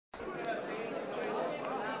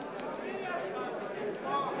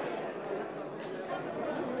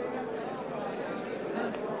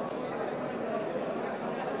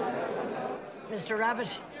Mr.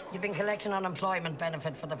 Rabbit, you've been collecting unemployment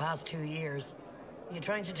benefit for the past 2 years. Are you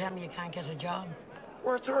trying to tell me you can't get a job?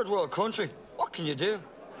 We're a third world country. What can you do?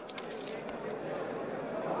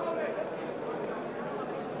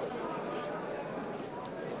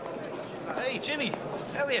 Hey, Jimmy.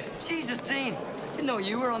 How are you? Jesus, Dean. Didn't know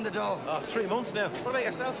you were on the dole. Oh, 3 months now. What about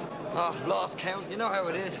yourself? Oh, lost count. You know how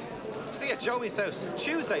it is. See you at Joey's house.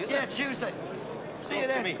 Tuesday, isn't Yeah, it? Tuesday. See Oh, you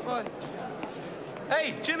then. Jimmy. Bye.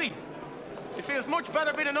 Hey, Jimmy, it feels much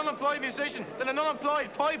better being an unemployed musician than an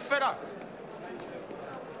unemployed pipe fitter.